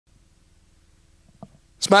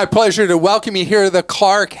It's my pleasure to welcome you here to the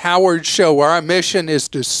Clark Howard Show, where our mission is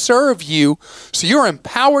to serve you so you're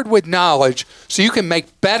empowered with knowledge so you can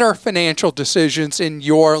make better financial decisions in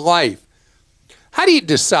your life. How do you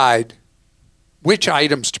decide which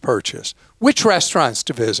items to purchase, which restaurants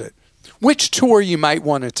to visit, which tour you might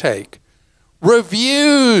want to take?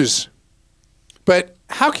 Reviews. But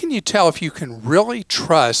how can you tell if you can really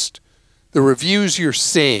trust the reviews you're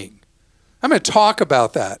seeing? I'm going to talk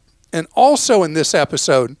about that. And also in this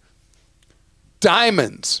episode,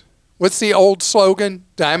 diamonds. What's the old slogan?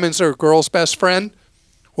 Diamonds are a girl's best friend.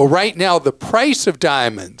 Well, right now, the price of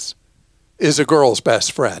diamonds is a girl's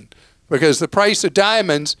best friend because the price of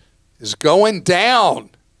diamonds is going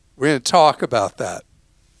down. We're going to talk about that.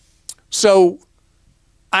 So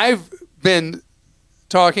I've been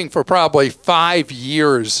talking for probably 5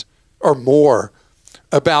 years or more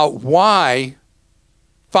about why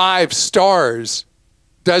 5 stars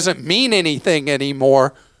doesn't mean anything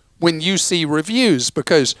anymore when you see reviews,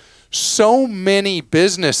 because so many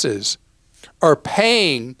businesses are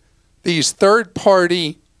paying these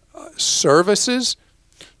third-party services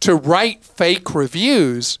to write fake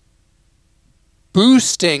reviews,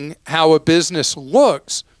 boosting how a business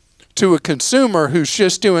looks to a consumer who's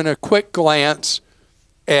just doing a quick glance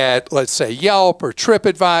at, let's say, Yelp or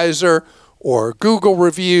TripAdvisor or Google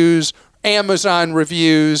reviews, Amazon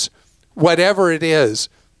reviews, whatever it is,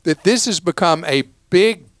 that this has become a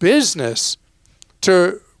big business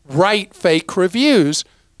to write fake reviews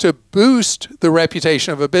to boost the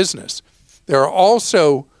reputation of a business. There are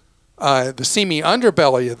also, the seamy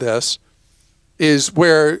underbelly of this is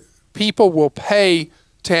where people will pay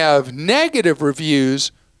to have negative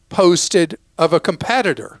reviews posted of a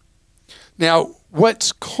competitor. Now,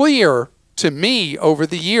 what's clear to me over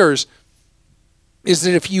the years is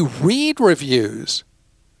that if you read reviews,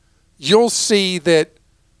 you'll see that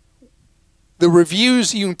the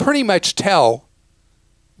reviews, you can pretty much tell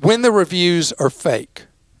when the reviews are fake.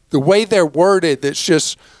 The way they're worded, that's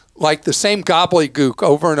just like the same gobbledygook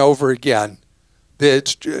over and over again.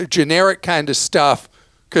 That's generic kind of stuff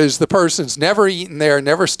because the person's never eaten there,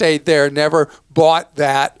 never stayed there, never bought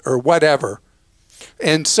that or whatever.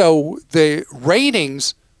 And so the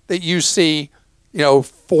ratings that you see,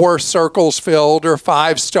 4 circles filled or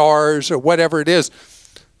 5 stars or whatever it is,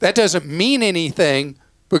 that doesn't mean anything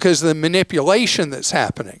because of the manipulation that's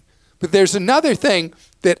happening. But there's another thing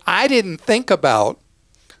that I didn't think about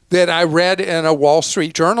that I read in a Wall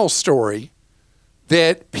Street Journal story,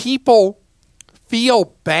 that people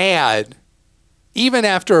feel bad even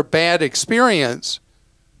after a bad experience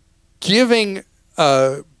giving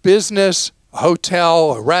a business, a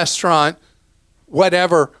hotel, a restaurant,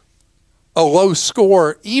 whatever, a low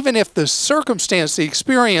score, even if the circumstance, the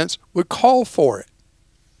experience would call for it.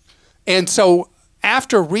 And so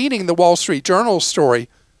after reading the Wall Street Journal story,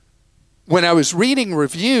 when I was reading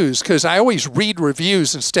reviews, because I always read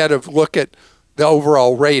reviews instead of look at the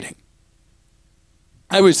overall rating,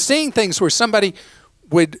 I was seeing things where somebody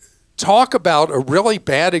would talk about a really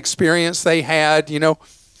bad experience they had,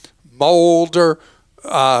 mold or,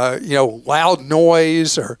 loud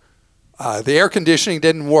noise or the air conditioning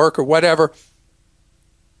didn't work or whatever.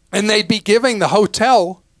 And they'd be giving the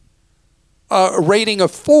hotel a rating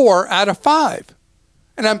of 4 out of 5.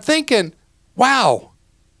 And I'm thinking, wow,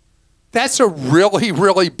 that's a really,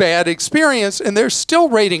 really bad experience. And they're still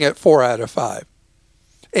rating it 4 out of 5.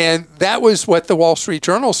 And that was what the Wall Street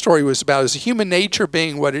Journal story was about, is human nature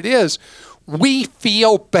being what it is. We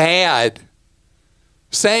feel bad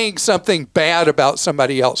saying something bad about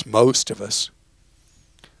somebody else, most of us.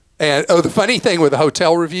 And the funny thing with the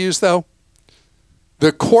hotel reviews, though,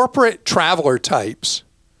 the corporate traveler types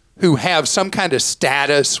who have some kind of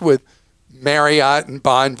status with Marriott and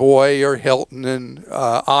Bonvoy or Hilton and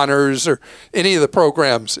Honors or any of the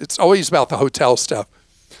programs, it's always about the hotel stuff,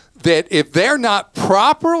 that if they're not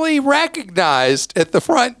properly recognized at the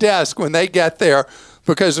front desk when they get there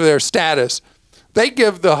because of their status, they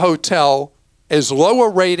give the hotel as low a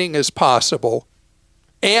rating as possible,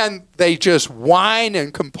 and they just whine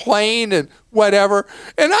and complain and whatever.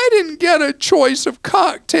 And I didn't get a choice of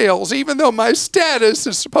cocktails, even though my status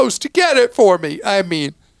is supposed to get it for me. I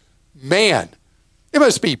mean, man, it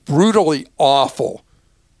must be brutally awful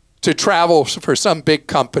to travel for some big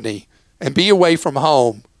company and be away from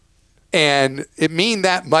home, and it mean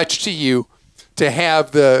that much to you to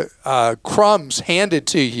have the crumbs handed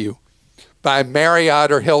to you by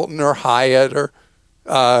Marriott or Hilton or Hyatt or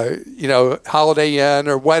Holiday Inn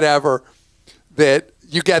or whatever, that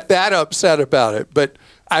you get that upset about it. But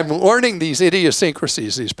I'm learning these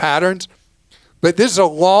idiosyncrasies, these patterns. But this is a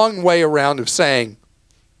long way around of saying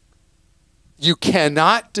you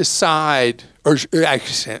cannot decide or I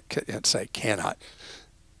can't say cannot.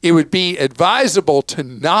 It would be advisable to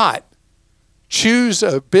not choose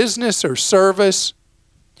a business or service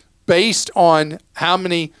based on how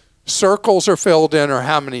many circles are filled in or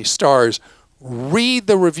how many stars. Read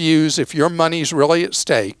the reviews if your money's really at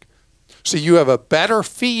stake, so you have a better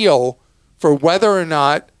feel for whether or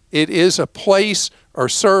not it is a place or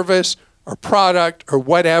service or product or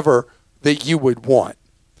whatever that you would want.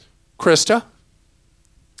 Christa?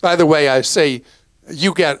 By the way, I say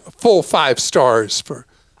you get full 5 stars for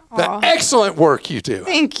the excellent work you do.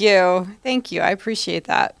 Thank you. Thank you. I appreciate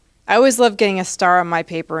that. I always loved getting a star on my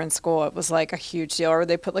paper in school. It was like a huge deal. Or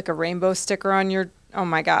they put like a rainbow sticker on your, oh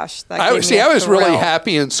my gosh. I was really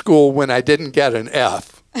happy in school when I didn't get an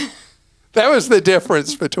F. That was the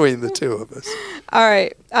difference between the two of us. All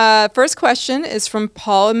right. First question is from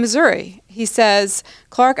Paul in Missouri. He says,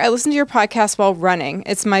 Clark, I listen to your podcast while running.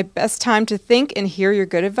 It's my best time to think and hear your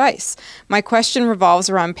good advice. My question revolves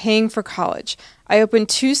around paying for college. I opened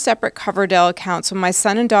 2 separate Coverdell accounts when my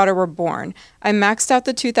son and daughter were born. I maxed out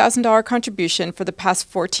the $2,000 contribution for the past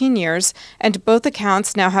 14 years, and both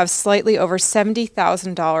accounts now have slightly over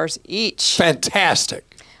 $70,000 each. Fantastic.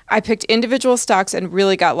 I picked individual stocks and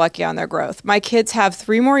really got lucky on their growth. My kids have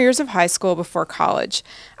 3 more years of high school before college.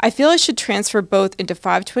 I feel I should transfer both into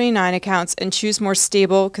 529 accounts and choose more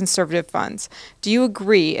stable, conservative funds. Do you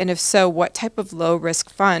agree? And if so, what type of low-risk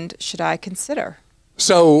fund should I consider?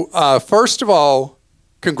 So, first of all,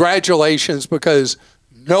 congratulations, because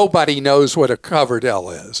nobody knows what a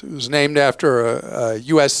Coverdell is. It was named after a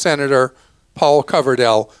U.S. Senator, Paul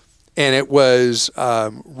Coverdell, and it was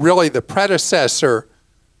really the predecessor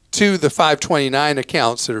to the 529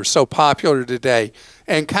 accounts that are so popular today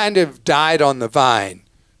and kind of died on the vine.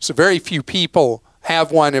 So very few people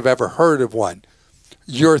have one, have ever heard of one.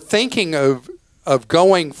 You're thinking of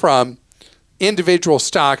going from individual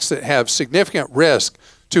stocks that have significant risk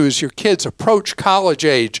to, as your kids approach college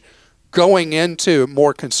age, going into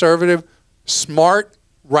more conservative, smart,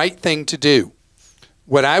 right thing to do.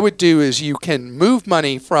 What I would do is you can move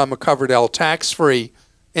money from a Coverdell tax-free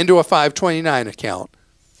into a 529 account.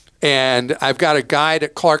 And I've got a guide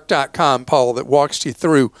at clark.com, Paul, that walks you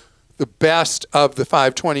through the best of the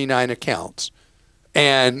 529 accounts.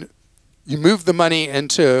 And you move the money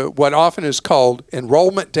into what often is called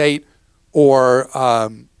enrollment date or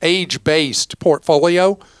age-based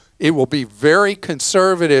portfolio. It will be very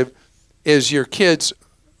conservative as your kids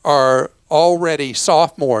are already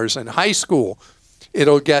sophomores in high school.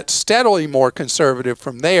 It'll get steadily more conservative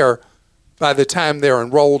from there by the time they're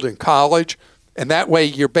enrolled in college. And that way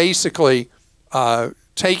you're basically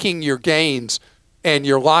taking your gains and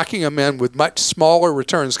you're locking them in with much smaller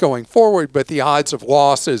returns going forward, but the odds of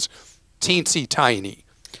loss is teensy tiny.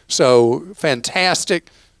 So fantastic.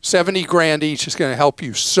 70 grand each is going to help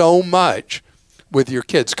you so much with your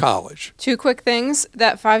kids' college. 2 quick things.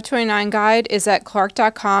 That 529 guide is at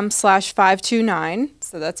clark.com/529.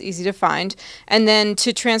 So that's easy to find. And then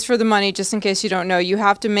to transfer the money, just in case you don't know, you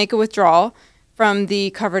have to make a withdrawal from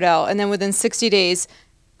the Coverdell, and then within 60 days,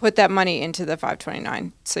 put that money into the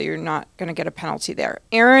 529, so you're not going to get a penalty there.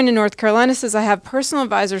 Aaron in North Carolina says, I have personal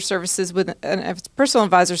advisor services with a personal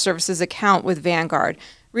advisor services account with Vanguard.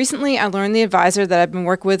 Recently, I learned the advisor that I've been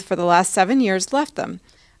working with for the last 7 years left them.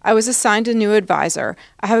 I was assigned a new advisor.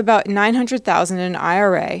 I have about $900,000 in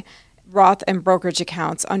IRA, Roth, and brokerage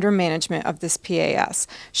accounts under management of this PAS.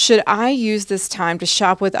 Should I use this time to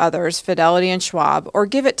shop with others, Fidelity and Schwab, or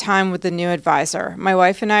give it time with the new advisor? My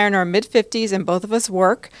wife and I are in our mid-50s and both of us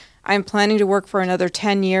work. I'm planning to work for another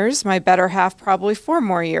 10 years, my better half probably 4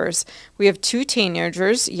 more years. We have 2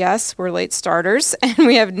 teenagers. Yes, we're late starters, and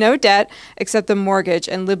we have no debt except the mortgage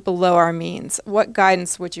and live below our means. What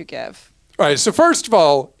guidance would you give? All right, so first of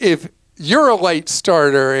all, if you're a late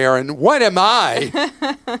starter, Aaron, what am I?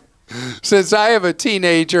 Since I have a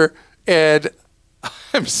teenager and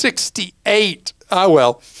I'm 68. Oh,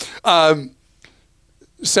 well.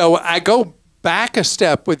 So I go back a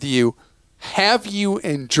step with you. Have you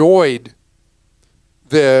enjoyed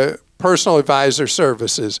the personal advisor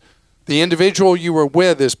services? The individual you were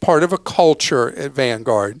with is part of a culture at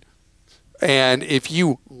Vanguard. And if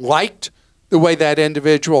you liked the way that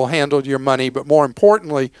individual handled your money, but more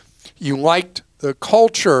importantly, you liked the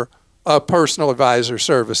culture of personal advisor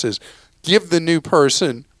services, give the new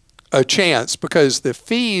person a chance, because the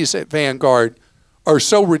fees at Vanguard are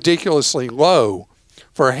so ridiculously low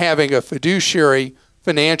for having a fiduciary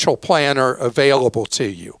financial planner available to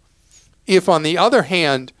you. If, on the other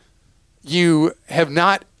hand, you have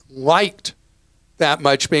not liked that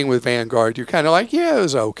much being with Vanguard, you're kind of like, yeah, it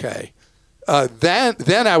was okay.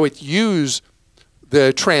 Then I would use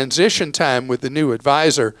the transition time with the new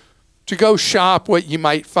advisor to go shop what you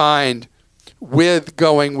might find with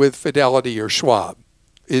going with Fidelity or Schwab.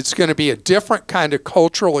 It's going to be a different kind of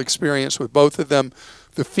cultural experience with both of them.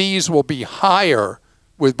 The fees will be higher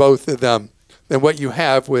with both of them than what you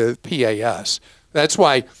have with PAS. That's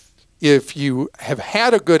why if you have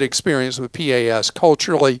had a good experience with PAS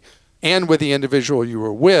culturally and with the individual you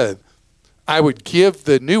were with, I would give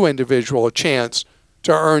the new individual a chance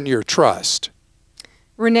to earn your trust.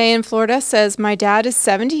 Renee in Florida says, my dad is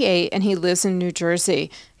 78 and he lives in New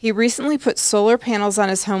Jersey. He recently put solar panels on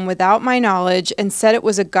his home without my knowledge and said it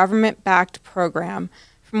was a government-backed program.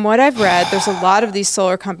 From what I've read, there's a lot of these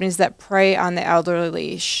solar companies that prey on the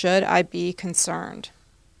elderly. Should I be concerned?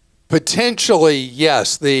 Potentially,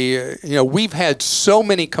 yes. We've had so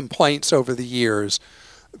many complaints over the years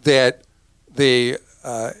that the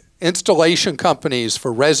installation companies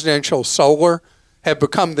for residential solar have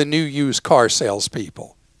become the new used car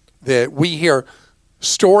salespeople. That we hear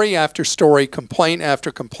story after story, complaint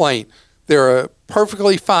after complaint. There are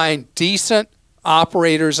perfectly fine, decent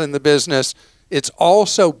operators in the business. It's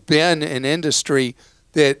also been an industry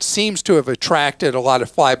that seems to have attracted a lot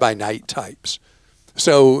of fly-by-night types.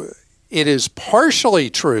 So it is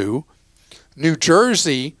partially true. New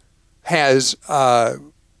Jersey has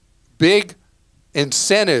big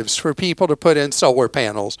incentives for people to put in solar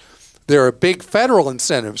panels. There are big federal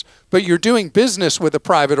incentives, but you're doing business with a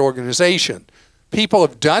private organization. People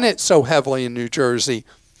have done it so heavily in New Jersey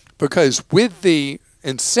because with the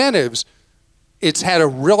incentives, it's had a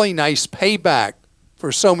really nice payback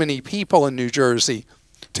for so many people in New Jersey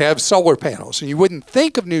to have solar panels. And you wouldn't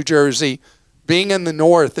think of New Jersey being in the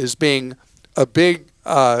north as being a big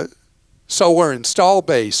solar install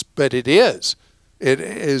base, but it is. It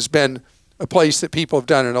has been a place that people have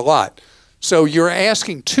done it a lot. So you're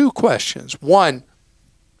asking two questions. One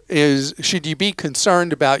is, should you be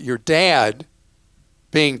concerned about your dad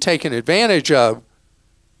being taken advantage of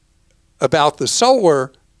about the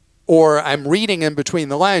solar, or I'm reading in between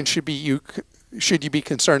the lines, should you be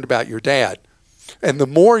concerned about your dad? And the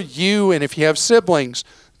more you, and if you have siblings,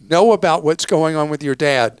 know about what's going on with your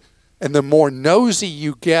dad, and the more nosy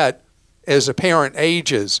you get as a parent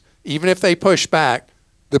ages, even if they push back,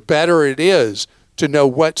 the better it is to know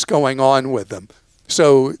what's going on with them.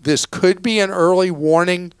 So this could be an early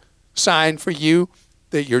warning sign for you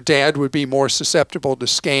that your dad would be more susceptible to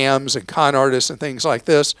scams and con artists and things like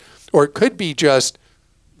this, or it could be just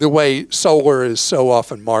the way solar is so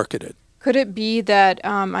often marketed. Could it be that,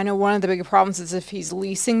 I know one of the big problems is if he's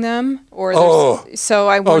leasing them, or so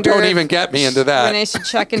I wonder. Don't even get me into that. Renee should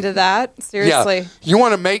check into that, seriously. Yeah. You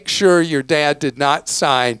want to make sure your dad did not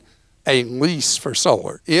sign a lease for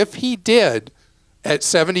solar. If he did, at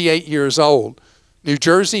 78 years old, New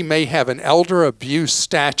Jersey may have an elder abuse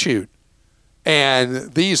statute,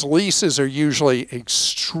 and these leases are usually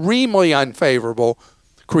extremely unfavorable,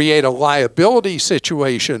 create a liability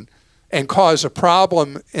situation, and cause a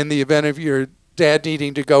problem in the event of your dad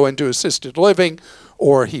needing to go into assisted living,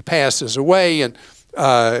 or he passes away, and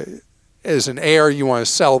as an heir you want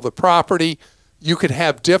to sell the property. You could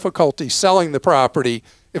have difficulty selling the property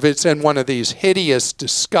if it's in one of these hideous,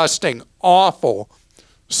 disgusting, awful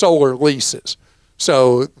solar leases.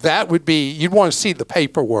 So that would be, you'd want to see the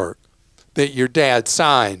paperwork that your dad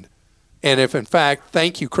signed. And if in fact,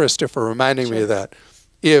 thank you, Christa, for reminding me of that.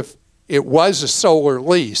 If it was a solar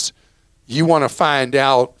lease, you want to find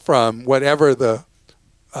out from whatever the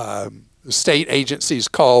state agencies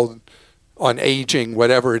called on aging,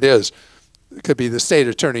 whatever it is. It could be the state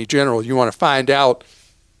attorney general. You want to find out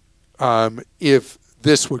if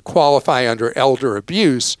this would qualify under elder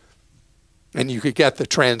abuse, and you could get the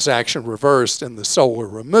transaction reversed and the solar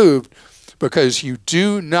removed, because you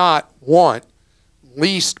do not want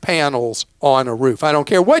leased panels on a roof. I don't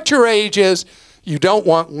care what your age is, you don't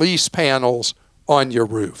want leased panels on your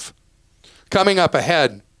roof. Coming up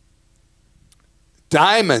ahead,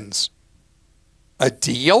 diamonds, a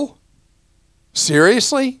deal?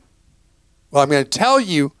 Seriously? Well, I'm going to tell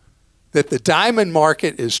you that the diamond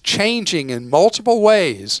market is changing in multiple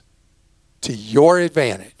ways to your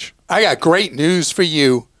advantage. I got great news for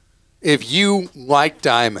you if you like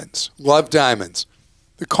diamonds, love diamonds.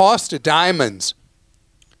 The cost of diamonds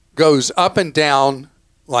goes up and down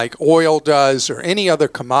like oil does or any other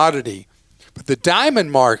commodity, but the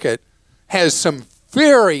diamond market has some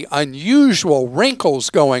very unusual wrinkles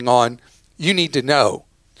going on you need to know.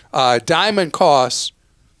 Diamond costs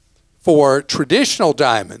for traditional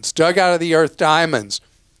diamonds, dug out of the earth diamonds,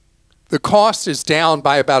 the cost is down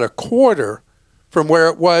by about a quarter from where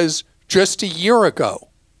it was just a year ago.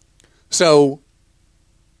 So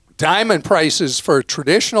diamond prices for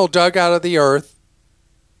traditional dug out of the earth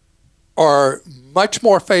are much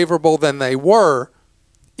more favorable than they were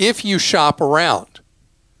if you shop around.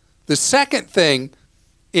 The second thing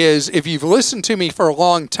is, if you've listened to me for a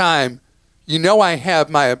long time, you know I have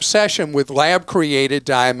my obsession with lab-created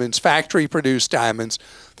diamonds, factory-produced diamonds,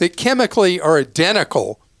 that chemically are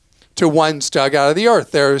identical to ones dug out of the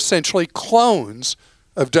earth. They're essentially clones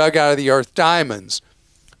of dug out of the earth diamonds.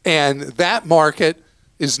 And that market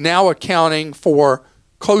is now accounting for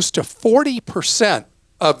close to 40%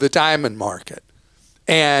 of the diamond market.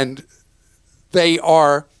 And they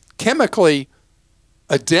are chemically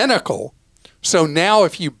identical. So now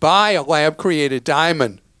if you buy a lab-created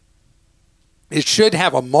diamond, it should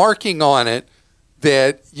have a marking on it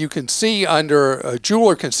that you can see under, a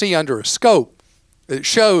jeweler can see under a scope that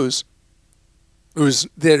shows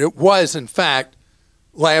that it was, in fact,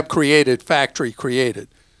 lab-created, factory-created.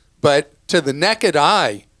 But to the naked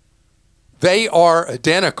eye, they are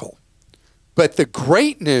identical. But the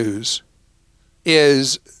great news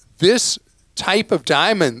is this type of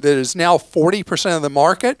diamond that is now 40% of the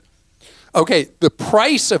market, okay, the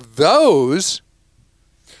price of those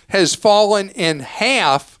has fallen in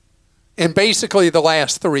half in basically the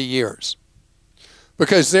last 3 years,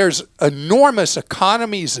 because there's enormous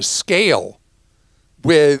economies of scale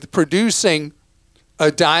with producing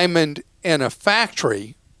a diamond in a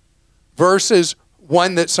factory versus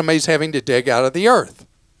one that somebody's having to dig out of the earth.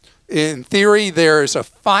 In theory, there is a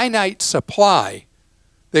finite supply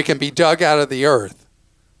that can be dug out of the earth,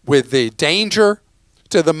 with the danger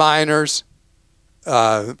to the miners,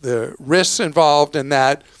 the risks involved in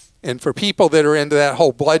that, and for people that are into that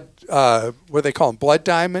whole blood, what they call them, blood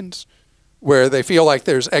diamonds, where they feel like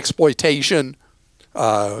there's exploitation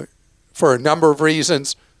for a number of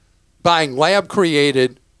reasons, buying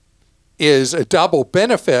lab-created is a double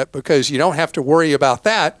benefit, because you don't have to worry about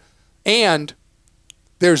that, and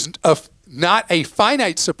there's not a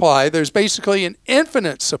finite supply. There's basically an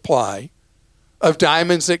infinite supply of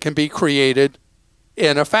diamonds that can be created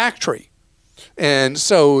in a factory. And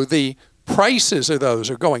so the prices of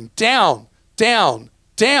those are going down, down,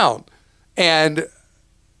 down. And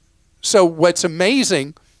so what's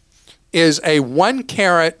amazing is a 1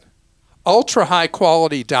 carat ultra high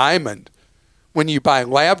quality diamond, when you buy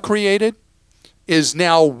lab created, is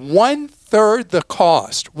now 1/3 the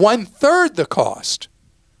cost, 1/3 the cost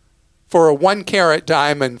for a 1 carat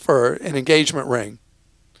diamond for an engagement ring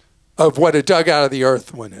of what a dug out of the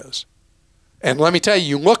earth one is. And let me tell you,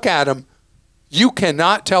 you look at them, you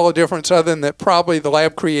cannot tell a difference other than that probably the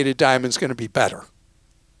lab created diamond is going to be better.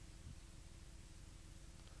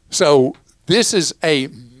 So this is a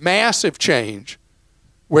massive change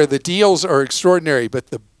where the deals are extraordinary, but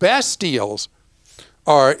the best deals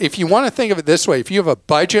are, if you want to think of it this way, if you have a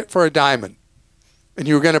budget for a diamond and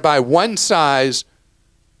you were going to buy one size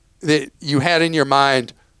that you had in your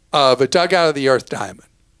mind of a dug out of the earth diamond,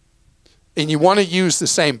 and you want to use the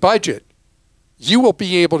same budget, you will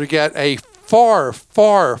be able to get a far,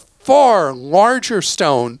 far, far larger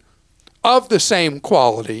stone of the same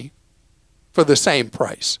quality for the same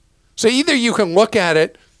price. So either you can look at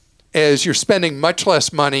it as you're spending much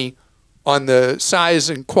less money on the size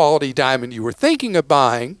and quality diamond you were thinking of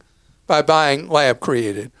buying by buying lab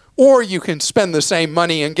created, or you can spend the same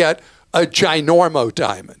money and get a ginormo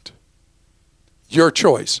diamond. Your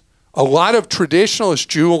choice. A lot of traditionalist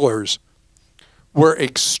jewelers were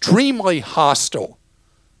extremely hostile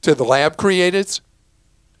to the lab createds,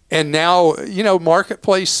 and now, you know,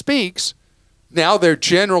 marketplace speaks, now they're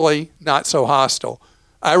generally not so hostile.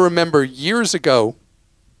 I remember years ago,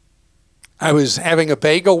 I was having a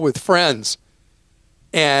bagel with friends,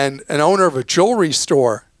 and an owner of a jewelry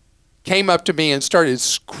store came up to me and started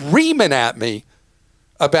screaming at me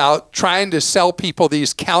about trying to sell people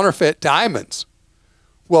these counterfeit diamonds.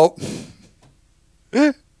 Well,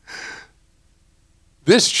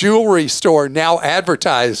 this jewelry store now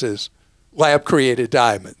advertises lab-created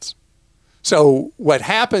diamonds. So what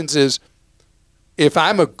happens is, if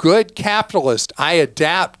I'm a good capitalist, I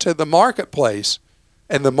adapt to the marketplace,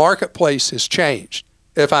 and the marketplace has changed.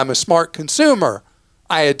 If I'm a smart consumer,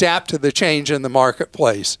 I adapt to the change in the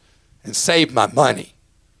marketplace and save my money.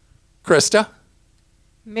 Christa?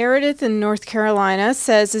 Meredith in North Carolina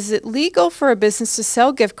says, is it legal for a business to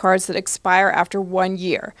sell gift cards that expire after 1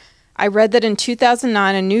 year? I read that in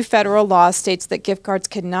 2009, a new federal law states that gift cards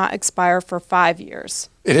cannot expire for 5 years.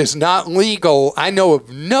 It is not legal. I know of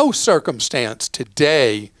no circumstance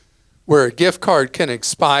today where a gift card can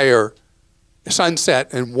expire,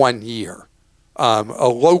 sunset in 1 year. A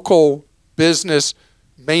local business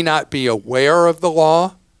may not be aware of the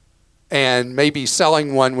law and may be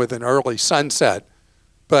selling one with an early sunset,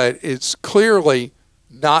 but it's clearly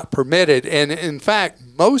not permitted. And in fact,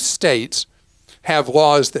 most states have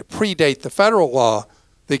laws that predate the federal law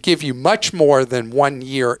that give you much more than 1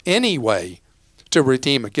 year anyway to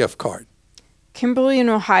redeem a gift card. Kimberly in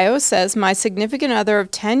Ohio says, my significant other of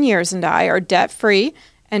 10 years and I are debt-free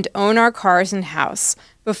and own our cars and house.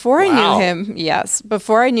 Before I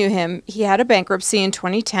knew him, he had a bankruptcy in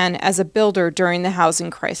 2010 as a builder during the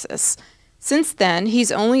housing crisis. Since then,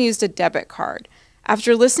 he's only used a debit card.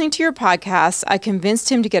 After listening to your podcast, I convinced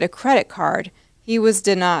him to get a credit card. He was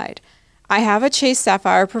denied. I have a Chase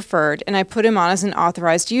Sapphire Preferred, and I put him on as an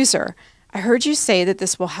authorized user. I heard you say that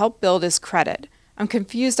this will help build his credit. I'm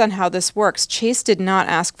confused on how this works. Chase did not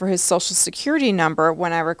ask for his Social Security number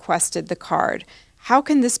when I requested the card. How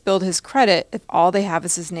can this build his credit if all they have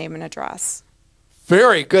is his name and address?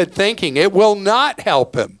 Very good thinking. It will not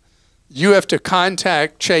help him. You have to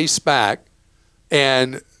contact Chase back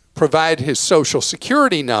and provide his Social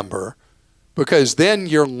Security number, because then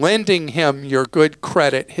you're lending him your good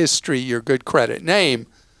credit history, your good credit name,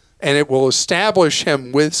 and it will establish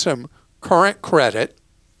him with some current credit.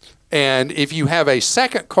 And if you have a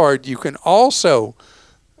second card, you can also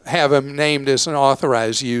have him named as an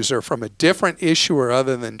authorized user from a different issuer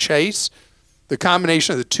other than Chase. The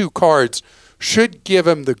combination of the two cards should give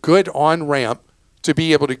him the good on-ramp to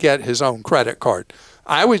be able to get his own credit card.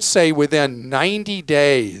 I would say within 90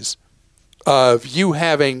 days of you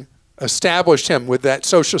having established him with that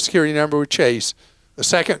Social Security number with Chase, a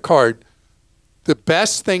second card, the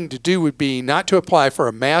best thing to do would be not to apply for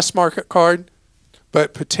a mass market card,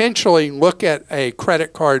 but potentially look at a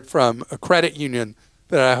credit card from a credit union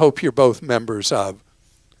that I hope you're both members of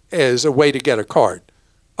as a way to get a card.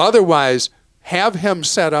 Otherwise, have him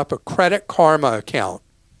set up a Credit Karma account.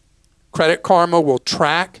 Credit Karma will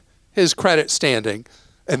track his credit standing,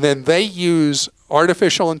 and then they use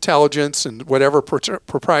artificial intelligence and whatever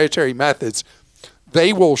proprietary methods.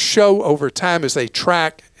 They will show over time as they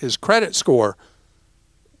track his credit score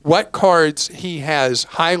what cards he has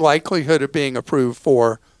high likelihood of being approved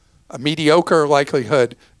for, a mediocre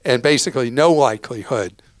likelihood, and basically no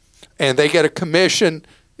likelihood. And they get a commission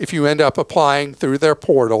if you end up applying through their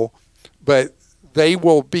portal, but they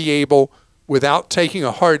will be able, without taking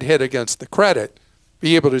a hard hit against the credit,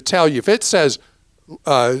 be able to tell you if it says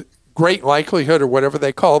great likelihood or whatever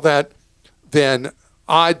they call that, then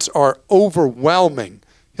odds are overwhelming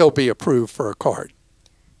he'll be approved for a card.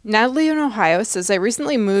 Natalie in Ohio says, I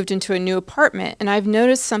recently moved into a new apartment and I've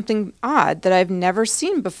noticed something odd that I've never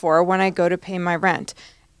seen before when I go to pay my rent.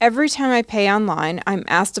 Every time I pay online, I'm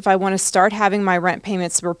asked if I want to start having my rent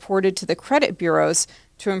payments reported to the credit bureaus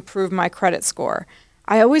to improve my credit score.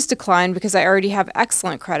 I always decline because I already have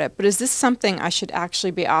excellent credit, but is this something I should actually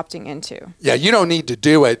be opting into? Yeah, you don't need to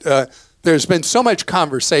do it. There's been so much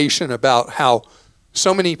conversation about how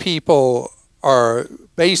so many people are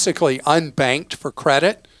basically unbanked for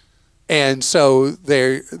credit, and so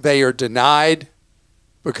they are denied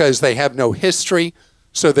because they have no history.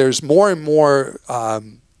 So there's more and more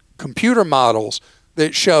computer models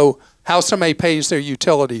that show how somebody pays their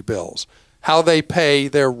utility bills, how they pay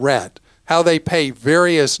their rent, how they pay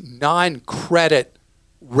various non-credit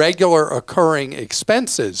regular occurring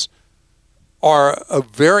expenses are a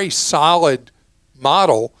very solid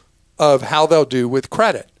model of how they'll do with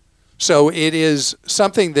credit. So it is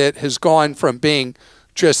something that has gone from being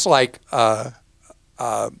just like a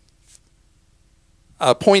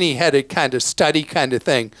pointy-headed kind of study kind of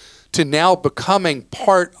thing to now becoming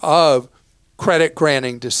part of credit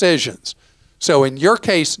granting decisions. So in your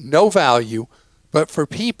case, no value, but for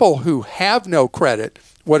people who have no credit,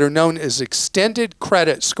 what are known as extended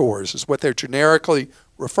credit scores is what they're generically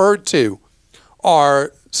referred to,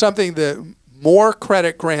 are something that more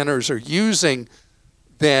credit grantors are using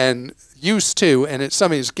than used to, and it's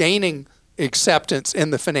something that's gaining acceptance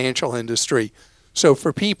in the financial industry. So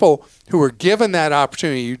for people who are given that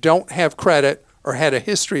opportunity, you don't have credit or had a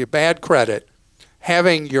history of bad credit,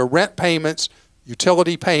 having your rent payments,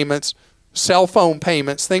 utility payments, cell phone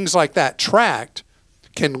payments, things like that tracked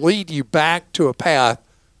can lead you back to a path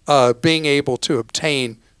of being able to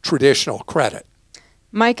obtain traditional credit.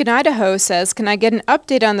 Mike in Idaho says, can I get an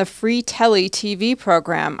update on the free Telly TV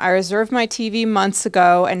program? I reserved my TV months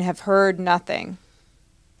ago and have heard nothing.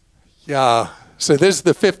 Yeah, so this is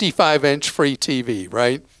the 55-inch free TV,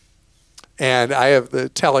 right? And I have the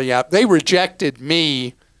Telly app. They rejected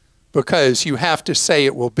me because you have to say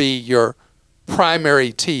it will be your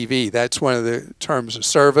primary TV. That's one of the terms of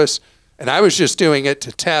service. And I was just doing it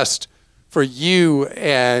to test for you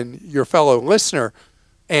and your fellow listener.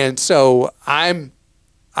 And so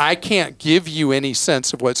I can't give you any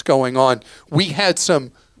sense of what's going on. We had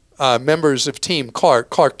some members of Team Clark,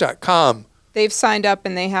 Clark.com. They've signed up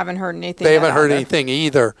and they haven't heard anything. They haven't heard anything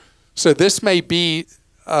either. So this may be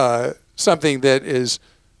something that is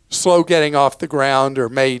slow getting off the ground or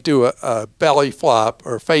may do a belly flop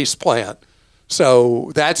or face plant.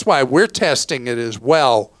 So that's why we're testing it as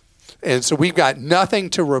well. And so we've got nothing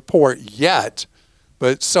to report yet,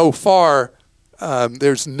 but so far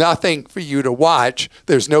there's nothing for you to watch.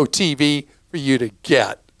 There's no TV for you to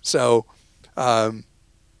get. So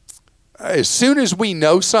as soon as we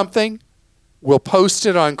know something, we'll post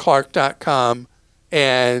it on Clark.com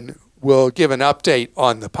and we'll give an update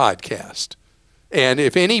on the podcast. And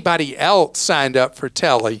if anybody else signed up for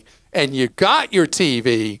Telly and you got your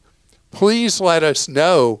TV, please let us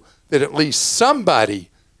know that at least somebody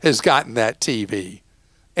has gotten that TV.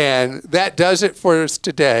 And that does it for us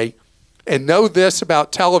today. And know this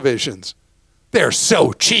about televisions. They're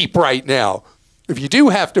so cheap right now. If you do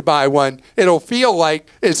have to buy one, it'll feel like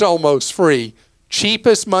it's almost free.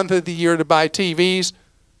 Cheapest month of the year to buy TVs,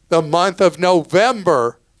 the month of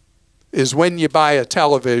November is when you buy a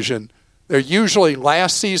television. They're usually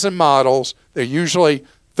last season models. They're usually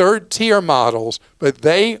third-tier models, but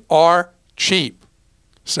they are cheap.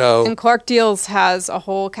 So, and Clark Deals has a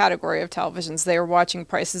whole category of televisions. They are watching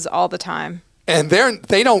prices all the time. And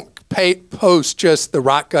they don't post just the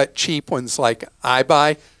rock gut cheap ones like I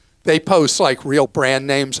buy. They post like real brand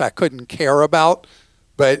names I couldn't care about.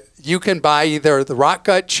 But you can buy either the rock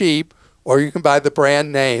gut cheap or you can buy the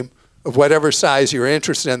brand name of whatever size you're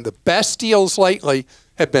interested in. The best deals lately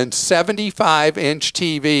have been 75-inch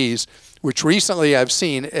TVs, which recently I've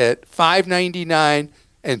seen at $599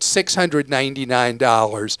 and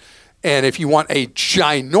 $699. And if you want a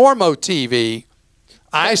ginormo TV,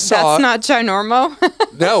 I saw... That's not ginormo?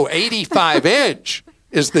 No, 85-inch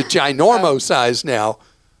is the ginormo size now.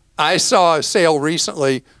 I saw a sale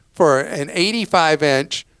recently for an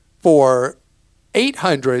 85-inch for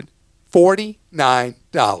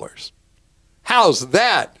 $849. How's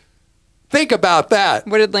that? Think about that.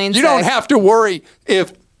 What did Lane say? You don't have to worry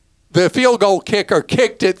if the field goal kicker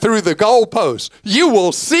kicked it through the goalpost. You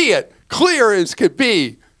will see it clear as could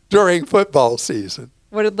be during football season.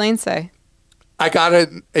 What did Lane say? I got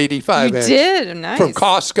an 85-inch. You did? Nice. From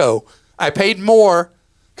Costco. I paid more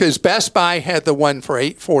because Best Buy had the one for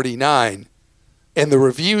 $849, and the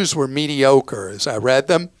reviews were mediocre as I read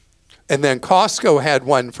them. And then Costco had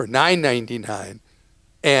one for $9.99,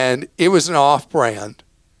 and it was an off-brand.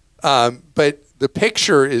 But the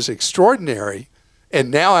picture is extraordinary. And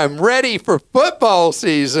now I'm ready for football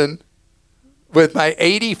season with my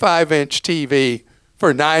 85-inch TV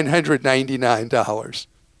for $999.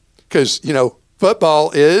 Because, you know,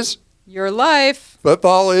 football is... your life.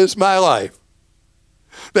 Football is my life.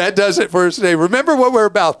 That does it for us today. Remember what we're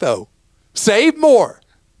about, though. Save more,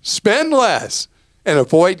 spend less, and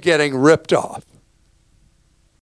avoid getting ripped off.